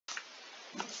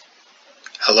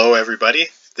Hello everybody,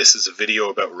 this is a video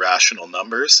about rational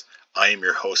numbers. I am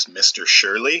your host Mr.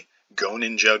 Shirley. Go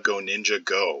Ninja, go Ninja,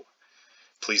 go.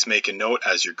 Please make a note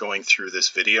as you're going through this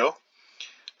video.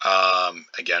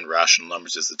 Again, rational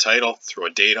numbers is the title. Throw a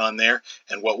date on there,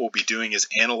 and what we'll be doing is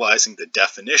analyzing the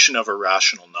definition of a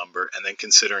rational number and then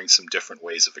considering some different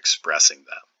ways of expressing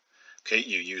them. Okay,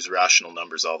 you use rational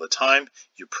numbers all the time.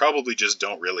 You probably just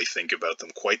don't really think about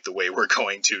them quite the way we're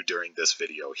going to during this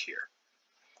video here.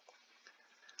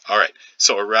 All right,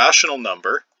 so a rational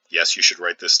number, yes, you should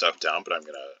write this stuff down, but I'm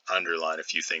going to underline a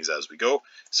few things as we go.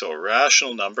 So a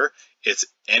rational number, it's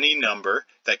any number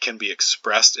that can be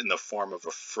expressed in the form of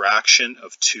a fraction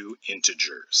of two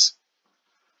integers.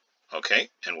 Okay,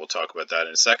 and we'll talk about that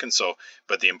in a second.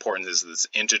 But the important is this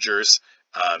integers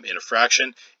in a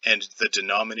fraction, and the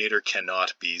denominator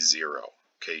cannot be 0.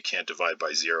 Okay, you can't divide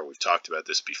by 0. We've talked about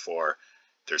this before.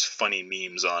 There's funny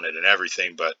memes on it and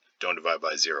everything, but don't divide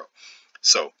by 0.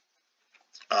 So,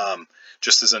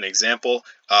 just as an example,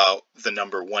 the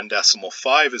number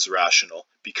 1.5 is rational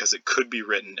because it could be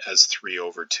written as 3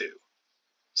 over 2.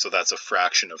 So that's a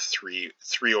fraction of 3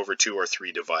 over 2, or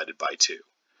 3 divided by 2.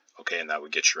 Okay, and that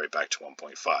would get you right back to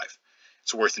 1.5.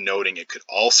 It's worth noting it could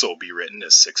also be written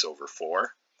as 6 over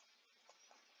 4,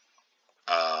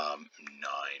 9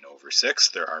 over 6.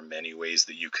 There are many ways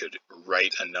that you could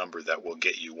write a number that will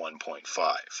get you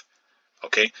 1.5.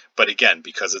 Okay, but again,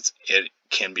 because it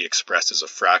can be expressed as a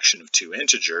fraction of two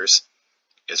integers,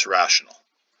 it's rational.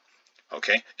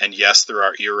 Okay, and yes, there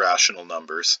are irrational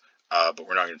numbers, but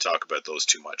we're not going to talk about those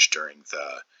too much during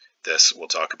this. We'll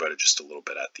talk about it just a little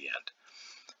bit at the end.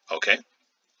 Okay,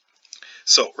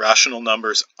 so rational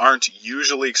numbers aren't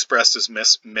usually expressed as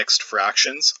mixed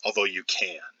fractions, although you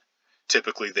can.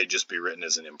 Typically, they'd just be written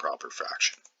as an improper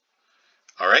fraction.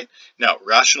 All right, now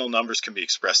rational numbers can be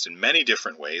expressed in many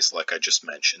different ways, like I just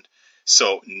mentioned.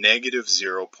 So negative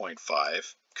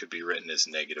 0.5 could be written as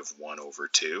negative 1 over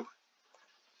 2.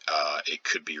 It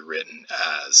could be written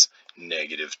as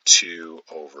negative 2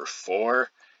 over 4.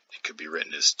 It could be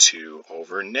written as 2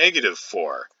 over negative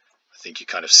 4. I think you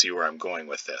kind of see where I'm going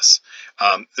with this.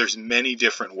 There's many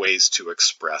different ways to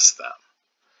express them.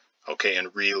 Okay,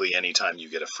 and really anytime you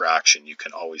get a fraction, you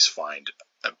can always find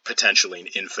potentially an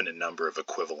infinite number of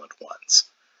equivalent ones.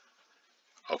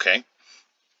 Okay,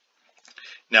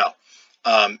 now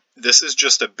this is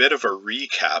just a bit of a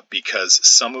recap because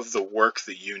some of the work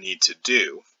that you need to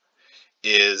do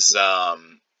is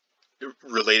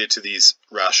related to these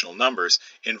rational numbers,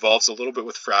 involves a little bit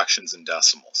with fractions and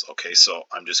decimals. Okay, so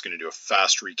I'm just going to do a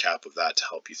fast recap of that to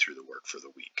help you through the work for the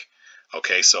week.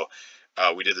 Okay, so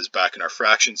we did this back in our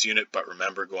fractions unit, but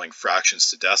remember, going fractions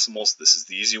to decimals, this is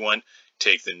the easy one.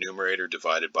 Take the numerator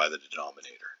divided by the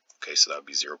denominator. Okay, so that would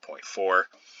be 0.4.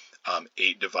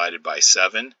 8 divided by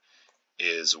 7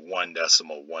 is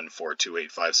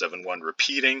 1.1428571.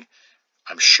 Repeating,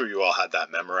 I'm sure you all had that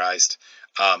memorized.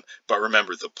 But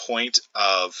remember, the point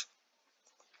of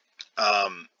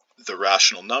the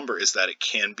rational number is that it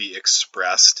can be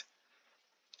expressed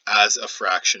as a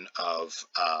fraction of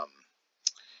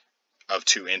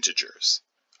two integers.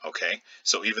 Okay,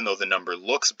 so even though the number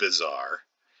looks bizarre,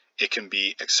 it can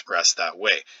be expressed that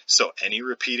way. So any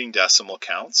repeating decimal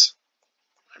counts.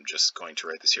 I'm just going to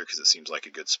write this here because it seems like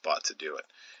a good spot to do it.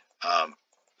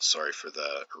 Sorry for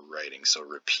the writing. So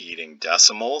repeating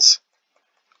decimals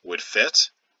would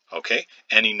fit. Okay,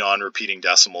 any non-repeating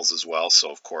decimals as well. So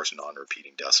of course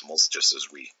non-repeating decimals, just as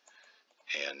we,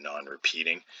 and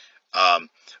non-repeating.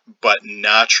 But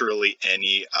naturally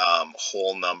any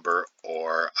whole number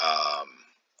or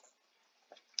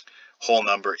whole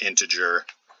number, integer,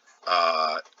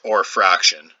 or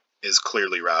fraction is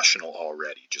clearly rational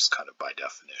already, just kind of by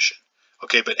definition.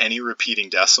 Okay, but any repeating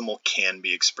decimal can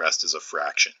be expressed as a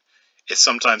fraction. It's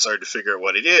sometimes hard to figure out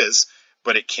what it is,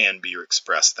 but it can be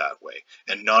expressed that way.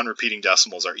 And non-repeating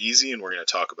decimals are easy, and we're going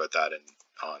to talk about that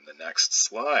on the next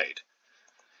slide.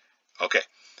 Okay,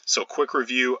 so quick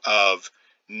review of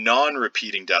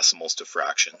non-repeating decimals to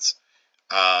fractions.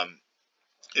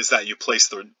 Is that you place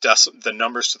the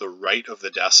numbers to the right of the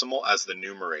decimal as the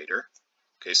numerator.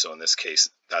 Okay, so in this case,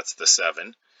 that's the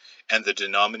 7. And the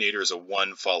denominator is a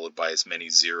 1 followed by as many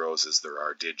zeros as there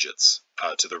are digits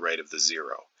to the right of the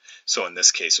 0. So in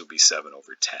this case, it would be 7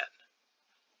 over 10.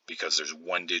 Because there's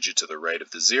one digit to the right of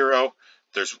the 0,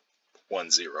 there's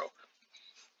 1 0.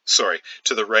 Sorry,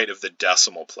 to the right of the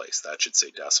decimal place. That should say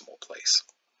decimal place.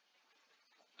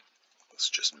 Let's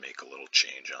just make a little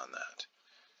change on that.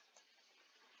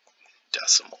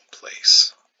 Decimal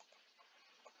place.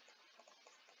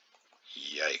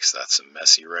 Yikes, that's some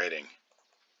messy writing.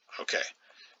 Okay,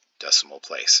 decimal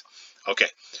place. Okay,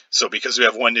 so because we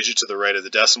have one digit to the right of the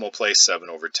decimal place, 7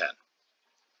 over 10.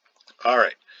 All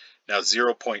right, now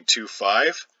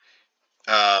 0.25,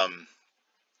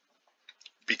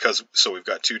 so we've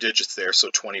got two digits there, so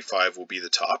 25 will be the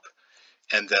top.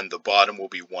 And then the bottom will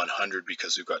be 100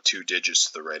 because we've got two digits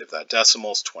to the right of that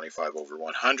decimal. It's 25 over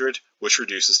 100, which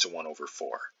reduces to 1 over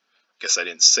 4. Guess I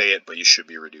didn't say it, but you should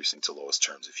be reducing to lowest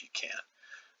terms if you can.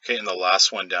 Okay, and the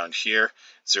last one down here,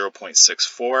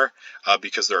 0.64,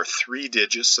 because there are three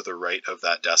digits to the right of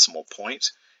that decimal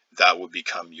point, that would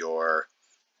become your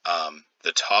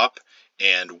the top,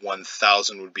 and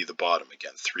 1000 would be the bottom.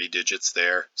 Again, three digits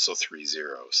there, so 3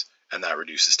 zeros, and that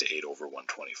reduces to 8 over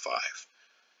 125.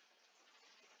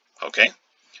 Okay,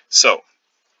 so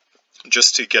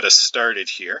just to get us started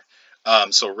here,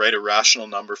 so write a rational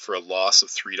number for a loss of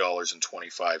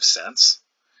 $3.25.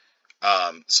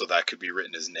 So that could be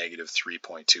written as negative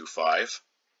 3.25.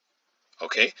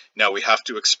 Okay, now we have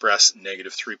to express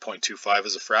negative 3.25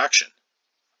 as a fraction.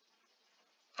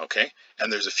 Okay,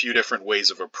 and there's a few different ways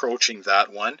of approaching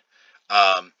that one,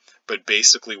 but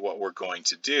basically what we're going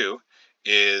to do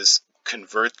is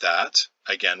convert that.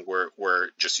 Again,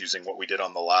 we're just using what we did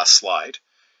on the last slide.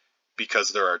 Because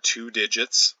there are two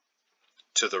digits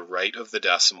to the right of the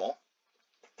decimal,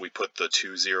 we put the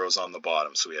two zeros on the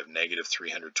bottom, so we have negative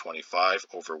 325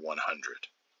 over 100.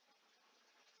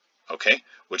 Okay,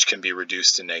 which can be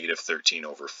reduced to negative 13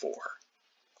 over 4.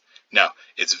 Now,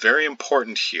 it's very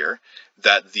important here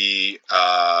that the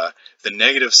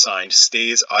negative sign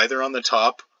stays either on the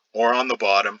top or on the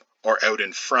bottom or out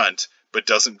in front, but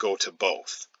doesn't go to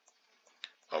both.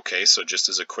 Okay, so just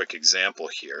as a quick example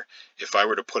here, if I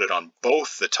were to put it on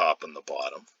both the top and the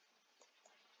bottom,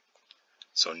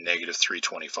 so negative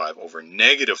 325 over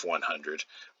negative 100,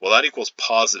 well, that equals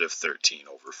positive 13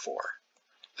 over 4.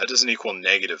 That doesn't equal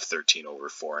negative 13 over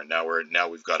 4, and now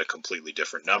we've got a completely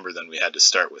different number than we had to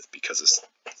start with because it's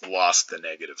lost the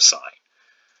negative sign.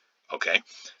 Okay,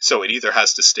 so it either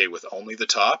has to stay with only the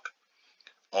top,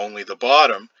 only the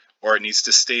bottom, or it needs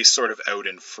to stay sort of out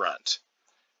in front.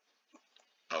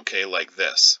 Okay, like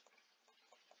this.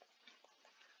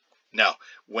 Now,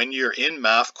 when you're in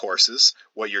math courses,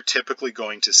 what you're typically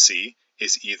going to see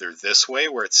is either this way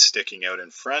where it's sticking out in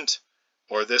front,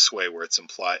 or this way where it's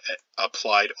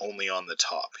applied only on the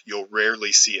top. You'll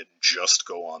rarely see it just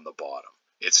go on the bottom.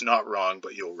 It's not wrong,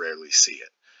 but you'll rarely see it.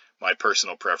 My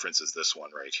personal preference is this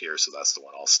one right here, so that's the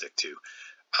one I'll stick to.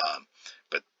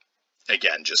 But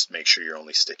again, just make sure you're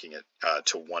only sticking it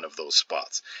to one of those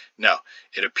spots. Now,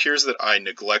 it appears that I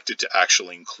neglected to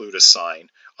actually include a sign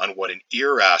on what an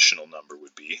irrational number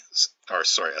would be, or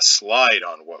sorry, a slide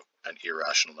on what an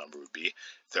irrational number would be.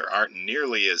 There aren't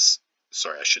nearly as,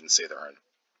 sorry, I shouldn't say there aren't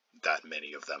that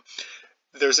many of them.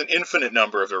 There's an infinite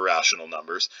number of irrational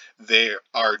numbers. They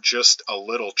are just a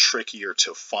little trickier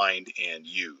to find and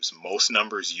use. Most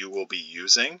numbers you will be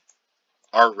using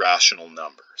are rational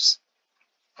numbers.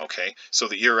 Okay, so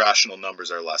the irrational numbers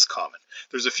are less common.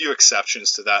 There's a few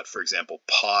exceptions to that. For example,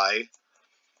 pi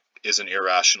is an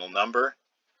irrational number,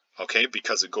 okay,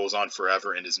 because it goes on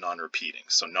forever and is non-repeating.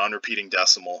 So non-repeating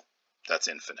decimal, that's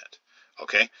infinite.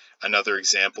 Okay, another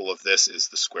example of this is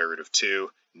the square root of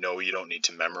 2. No, you don't need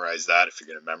to memorize that. If you're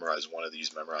going to memorize one of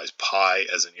these, memorize pi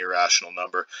as an irrational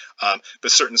number.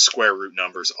 But certain square root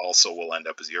numbers also will end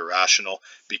up as irrational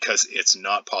because it's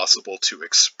not possible to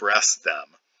express them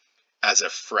as a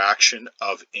fraction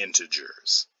of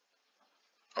integers.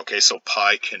 Okay, so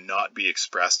pi cannot be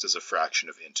expressed as a fraction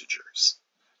of integers.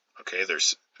 Okay,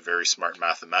 there's very smart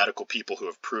mathematical people who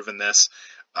have proven this,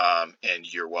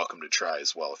 and you're welcome to try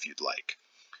as well if you'd like.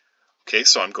 Okay,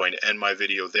 so I'm going to end my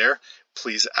video there.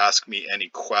 Please ask me any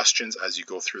questions as you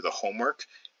go through the homework,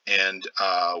 and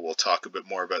we'll talk a bit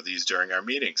more about these during our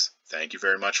meetings. Thank you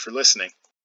very much for listening.